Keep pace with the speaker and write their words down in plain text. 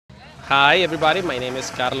Hi everybody, my name is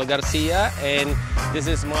Carlos Garcia and this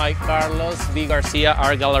is my Carlos Garcia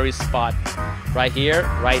art gallery spot right here,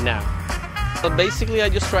 right now. So basically I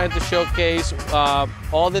just trying to showcase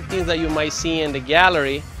all the things that you might see in the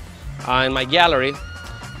gallery, in my gallery,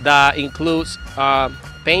 that includes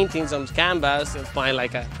paintings on canvas. You'll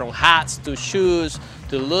find from hats to shoes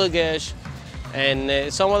to luggage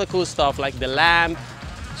and some other cool stuff like the lamp.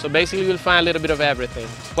 So basically you'll find a little bit of everything.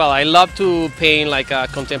 Well, I love to paint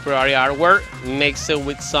contemporary artwork, mix it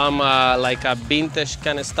with some vintage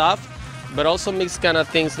kind of stuff, but also mix kind of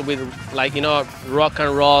things with rock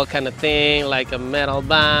and roll kind of thing, like metal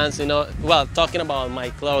bands, well, talking about my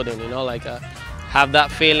clothing, have that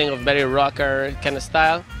feeling of very rocker kind of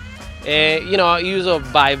style. Use of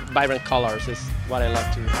vibrant colors is what I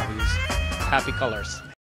love to use, happy colors.